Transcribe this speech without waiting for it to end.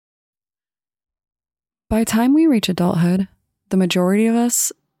By the time we reach adulthood, the majority of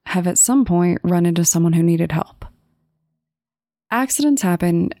us have at some point run into someone who needed help. Accidents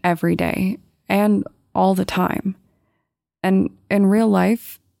happen every day and all the time. And in real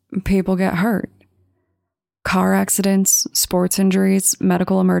life, people get hurt. Car accidents, sports injuries,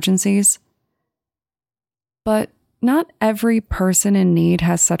 medical emergencies. But not every person in need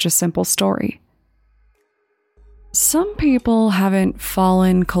has such a simple story. Some people haven't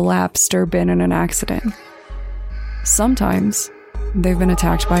fallen, collapsed, or been in an accident. Sometimes they've been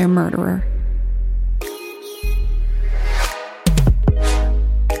attacked by a murderer.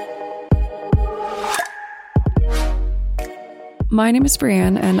 My name is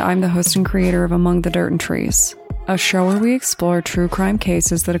Brianne, and I'm the host and creator of Among the Dirt and Trees, a show where we explore true crime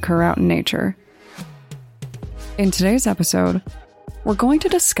cases that occur out in nature. In today's episode, we're going to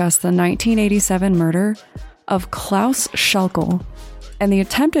discuss the 1987 murder of Klaus Schelkel and the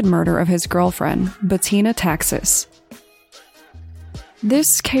attempted murder of his girlfriend, Bettina Taxis.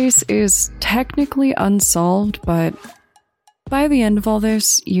 This case is technically unsolved, but by the end of all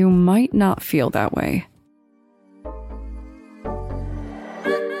this, you might not feel that way.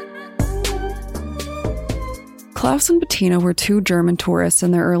 Klaus and Bettina were two German tourists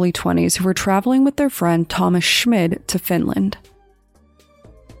in their early 20s who were traveling with their friend Thomas Schmid to Finland.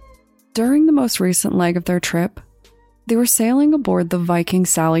 During the most recent leg of their trip, they were sailing aboard the Viking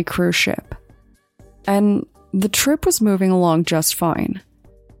Sally cruise ship, and the trip was moving along just fine.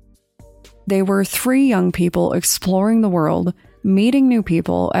 They were three young people exploring the world, meeting new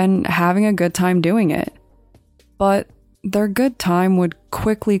people, and having a good time doing it. But their good time would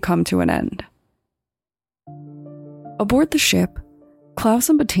quickly come to an end. Aboard the ship, Klaus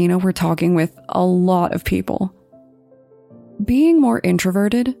and Bettina were talking with a lot of people. Being more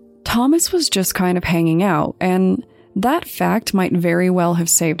introverted, Thomas was just kind of hanging out, and that fact might very well have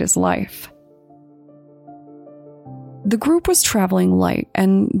saved his life. The group was traveling light,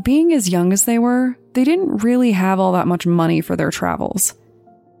 and being as young as they were, they didn't really have all that much money for their travels.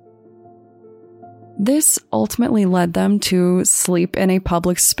 This ultimately led them to sleep in a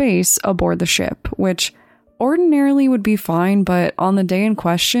public space aboard the ship, which ordinarily would be fine, but on the day in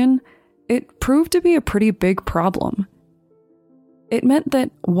question, it proved to be a pretty big problem. It meant that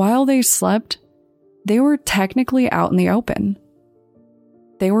while they slept, they were technically out in the open.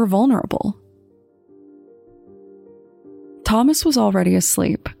 They were vulnerable. Thomas was already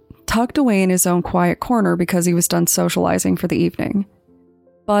asleep, tucked away in his own quiet corner because he was done socializing for the evening.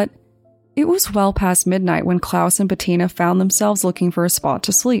 But it was well past midnight when Klaus and Bettina found themselves looking for a spot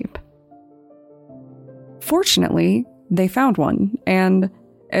to sleep. Fortunately, they found one, and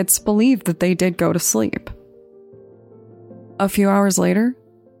it's believed that they did go to sleep. A few hours later,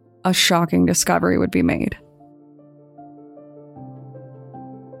 a shocking discovery would be made.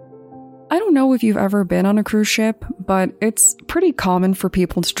 I don't know if you've ever been on a cruise ship, but it's pretty common for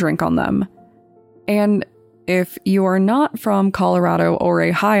people to drink on them. And if you are not from Colorado or a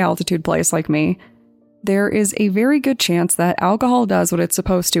high-altitude place like me, there is a very good chance that alcohol does what it's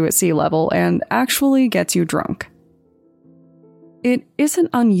supposed to at sea level and actually gets you drunk. It isn't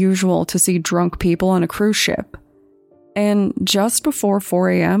unusual to see drunk people on a cruise ship. And just before 4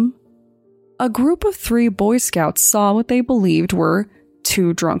 a.m., a group of 3 Boy Scouts saw what they believed were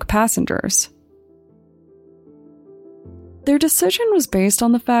 2 drunk passengers. Their decision was based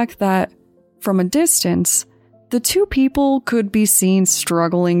on the fact that, from a distance, the 2 people could be seen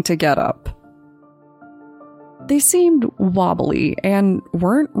struggling to get up. They seemed wobbly and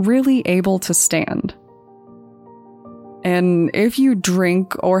weren't really able to stand. And if you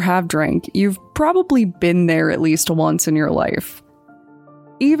drink or have drank, you've probably been there at least once in your life,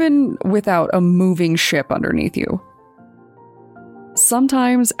 even without a moving ship underneath you.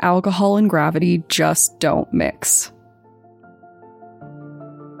 Sometimes alcohol and gravity just don't mix.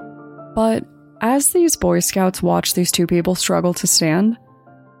 But as these Boy Scouts watched these 2 people struggle to stand,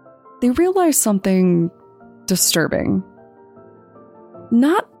 they realized something disturbing.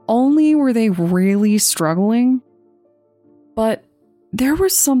 Not only were they really struggling, but there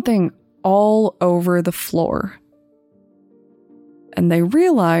was something all over the floor. And they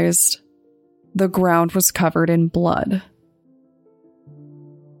realized the ground was covered in blood.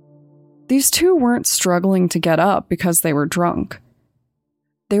 These 2 weren't struggling to get up because they were drunk.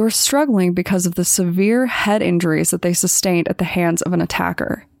 They were struggling because of the severe head injuries that they sustained at the hands of an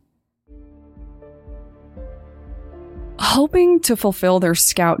attacker. Hoping to fulfill their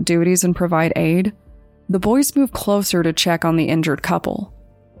scout duties and provide aid, the boys moved closer to check on the injured couple.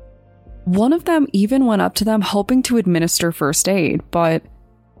 One of them even went up to them hoping to administer first aid, but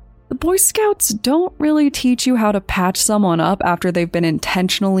The Boy Scouts don't really teach you how to patch someone up after they've been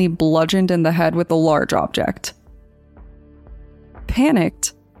intentionally bludgeoned in the head with a large object.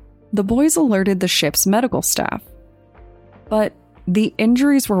 Panicked, the boys alerted the ship's medical staff. But the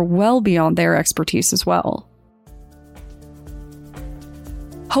injuries were well beyond their expertise as well.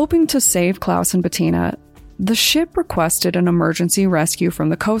 Hoping to save Klaus and Bettina, the ship requested an emergency rescue from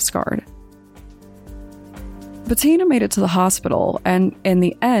the Coast Guard. Bettina made it to the hospital, and in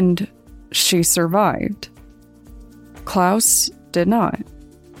the end, she survived. Klaus did not.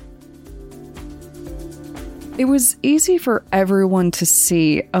 It was easy for everyone to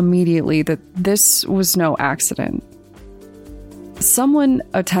see immediately that this was no accident. Someone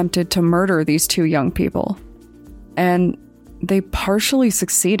attempted to murder these two young people, and they partially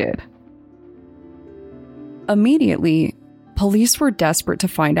succeeded. Immediately, police were desperate to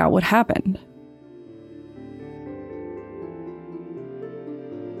find out what happened.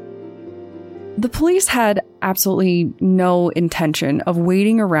 The police had absolutely no intention of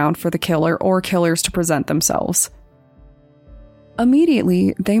waiting around for the killer or killers to present themselves.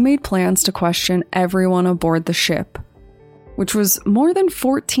 Immediately, they made plans to question everyone aboard the ship, which was more than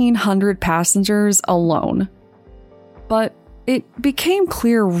 1,400 passengers alone. But it became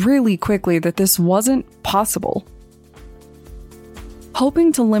clear really quickly that this wasn't possible.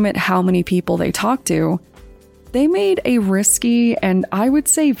 Hoping to limit how many people they talked to, they made a risky and I would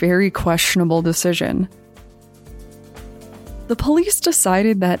say very questionable decision. The police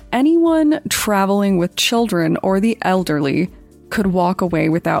decided that anyone traveling with children or the elderly could walk away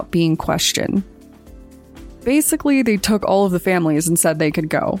without being questioned. Basically, they took all of the families and said they could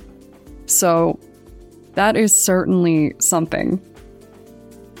go. So, that is certainly something.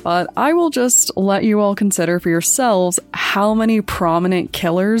 But I will just let you all consider for yourselves how many prominent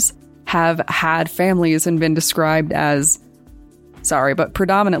killers have had families and been described as,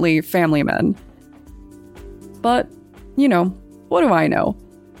 predominantly family men. But, what do I know?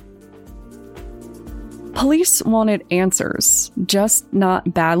 Police wanted answers, just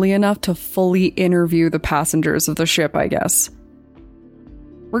not badly enough to fully interview the passengers of the ship, I guess.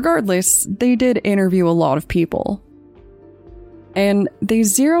 Regardless, they did interview a lot of people. And they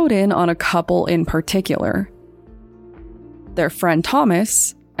zeroed in on a couple in particular. Their friend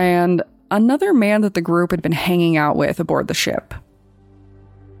Thomas, and another man that the group had been hanging out with aboard the ship.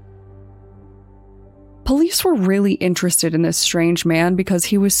 Police were really interested in this strange man because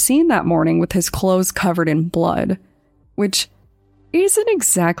he was seen that morning with his clothes covered in blood, which isn't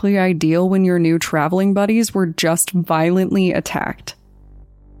exactly ideal when your new traveling buddies were just violently attacked.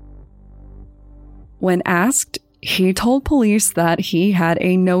 When asked, he told police that he had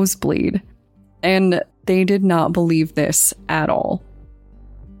a nosebleed, and they did not believe this at all.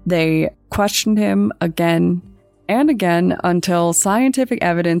 They questioned him again and again until scientific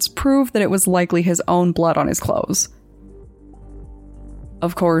evidence proved that it was likely his own blood on his clothes.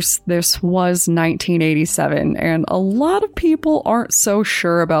 Of course, this was 1987, and a lot of people aren't so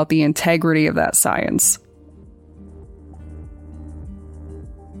sure about the integrity of that science.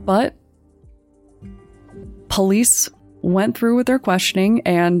 But police went through with their questioning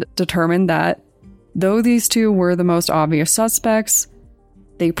and determined that though these two were the most obvious suspects,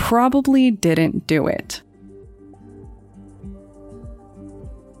 they probably didn't do it.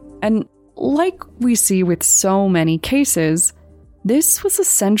 And like we see with so many cases, this was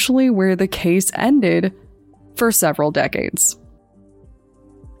essentially where the case ended for several decades.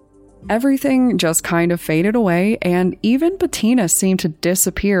 Everything just kind of faded away, and even Bettina seemed to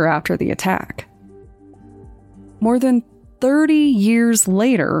disappear after the attack. More than 30 years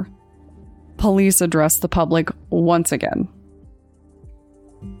later, police addressed the public once again.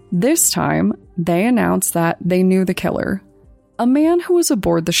 This time, they announced that they knew the killer, a man who was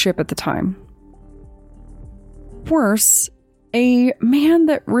aboard the ship at the time. Worse, a man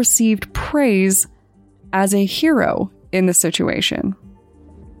that received praise as a hero in the situation.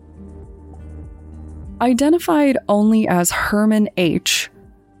 Identified only as Herman H.,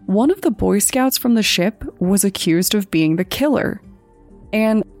 one of the Boy Scouts from the ship was accused of being the killer,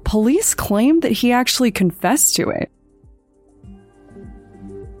 and police claimed that he actually confessed to it.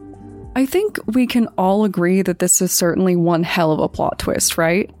 I think we can all agree that this is certainly one hell of a plot twist,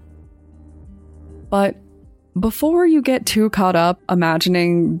 right? But before you get too caught up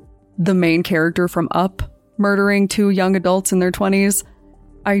imagining the main character from Up murdering two young adults in their 20s,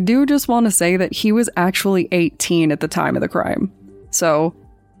 I do just want to say that he was actually 18 at the time of the crime. So,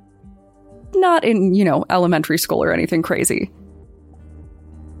 not in, elementary school or anything crazy.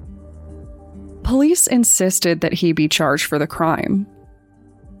 Police insisted that he be charged for the crime.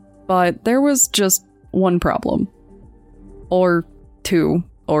 But there was just one problem. Or two,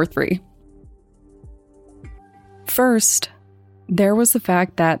 or three. First, there was the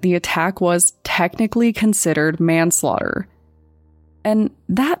fact that the attack was technically considered manslaughter. And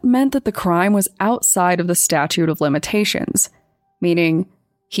that meant that the crime was outside of the statute of limitations, meaning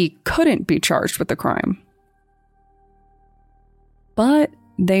he couldn't be charged with the crime. But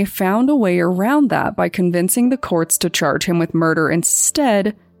they found a way around that by convincing the courts to charge him with murder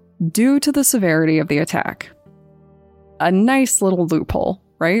instead due to the severity of the attack. A nice little loophole,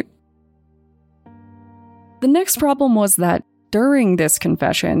 right? The next problem was that during this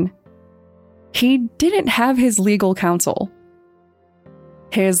confession, he didn't have his legal counsel.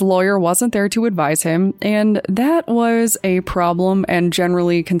 His lawyer wasn't there to advise him, and that was a problem and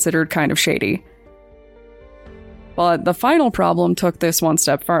generally considered kind of shady. But the final problem took this one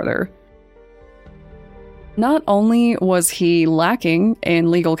step farther. Not only was he lacking in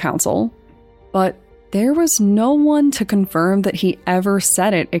legal counsel, but there was no one to confirm that he ever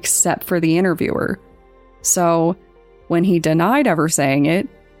said it except for the interviewer. So, when he denied ever saying it,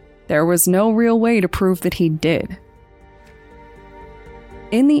 there was no real way to prove that he did.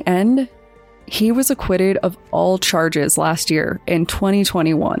 In the end, he was acquitted of all charges last year in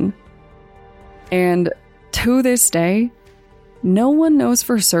 2021. And to this day, no one knows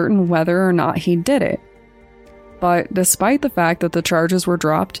for certain whether or not he did it. But despite the fact that the charges were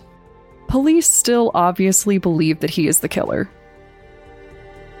dropped, police still obviously believe that he is the killer.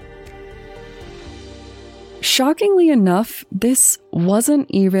 Shockingly enough, this wasn't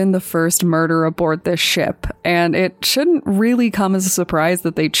even the first murder aboard this ship, and it shouldn't really come as a surprise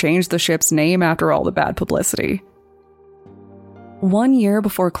that they changed the ship's name after all the bad publicity. 1 year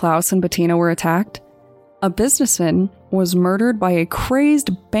before Klaus and Bettina were attacked, a businessman was murdered by a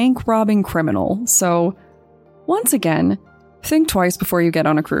crazed bank-robbing criminal, so once again, think twice before you get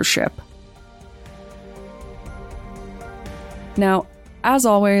on a cruise ship. Now, as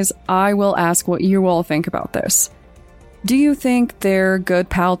always, I will ask what you all think about this. Do you think their good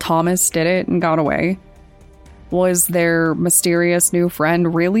pal Thomas did it and got away? Was their mysterious new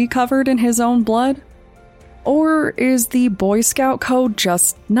friend really covered in his own blood? Or is the Boy Scout code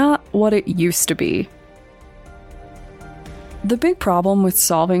just not what it used to be? The big problem with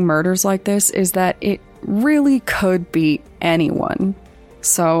solving murders like this is that it really could be anyone.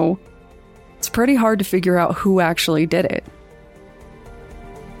 So, it's pretty hard to figure out who actually did it.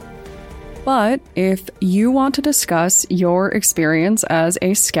 But if you want to discuss your experience as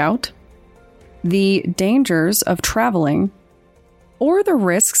a scout, the dangers of traveling, or the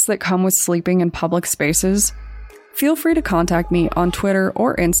risks that come with sleeping in public spaces, feel free to contact me on Twitter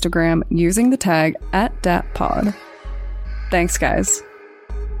or Instagram using the tag @DatPod. Thanks, guys.